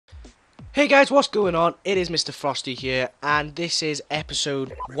Hey guys, what's going on? It is Mr. Frosty here, and this is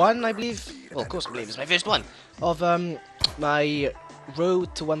episode 1, I believe. Well, of course I believe it's my first one of my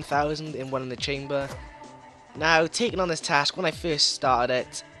road to 1000 in One in the Chamber. Now, taking on this task, when I first started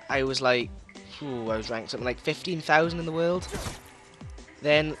it, I was like, I was ranked something like 15,000 in the world.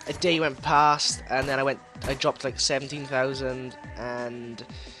 Then a day went past, and then I dropped like 17,000, and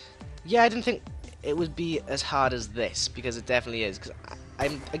yeah, I didn't think it would be as hard as this, because it definitely is. Because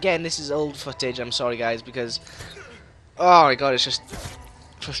again, this is old footage. I'm sorry, guys, because oh my god, it's just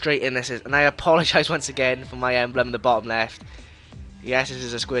frustrating. This is, and I apologize once again for my emblem in the bottom left. Yes, this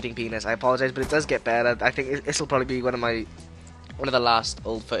is a squirting penis. I apologize, but it does get better. I think this will probably be one of the last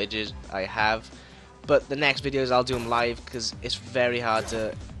old footages I have. But the next videos I'll do them live because it's very hard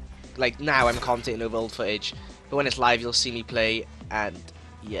to, like, now I'm commentating over old footage, but when it's live you'll see me play, and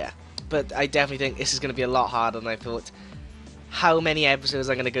yeah. But I definitely think this is going to be a lot harder than I thought. How many episodes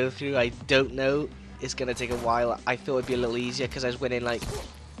I'm going to go through, I don't know. It's going to take a while. I thought it'd be a little easier because I was winning, like,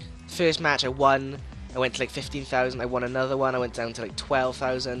 first match I won, I went to like 15,000, I won another one, I went down to like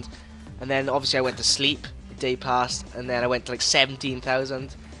 12,000, and then obviously I went to sleep, the day passed, and then I went to like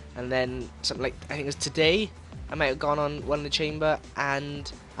 17,000, and then something like, I think it was today, I might have gone on One in the Chamber, and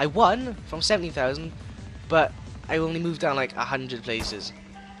I won from 17,000, but I only moved down like 100 places.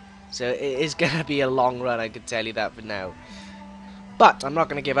 So it is going to be a long run, I could tell you that for now. But I'm not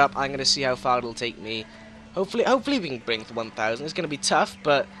going to give up. I'm going to see how far it'll take me. Hopefully we can bring to 1,000. It's going to be tough,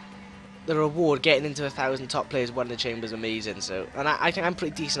 but the reward, getting into 1,000 top players, One in the Chamber, is amazing. So, and I think I'm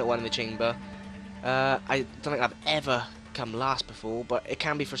pretty decent at One in the Chamber. I don't think I've ever come last before, but it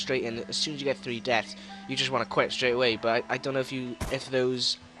can be frustrating. As soon as you get 3 deaths, you just want to quit straight away. But I don't know if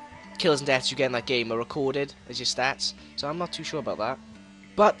those kills and deaths you get in that game are recorded as your stats. So I'm not too sure about that.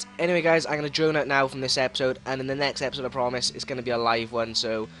 But anyway, guys, I'm going to drone out now from this episode, and in the next episode, I promise, it's going to be a live one,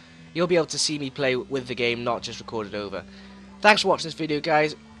 so you'll be able to see me play with the game, not just record it over. Thanks for watching this video,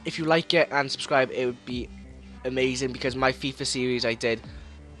 guys. If you like it and subscribe, it would be amazing, because my FIFA series I did,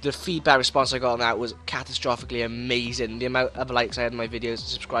 the feedback response I got on that was catastrophically amazing. The amount of likes I had in my videos and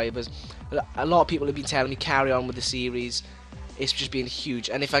subscribers. A lot of people have been telling me carry on with the series. It's just been huge,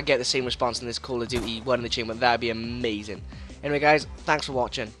 and if I get the same response in this Call of Duty One in the Chamber, that'd be amazing. Anyway, guys, thanks for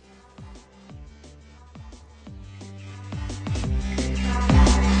watching.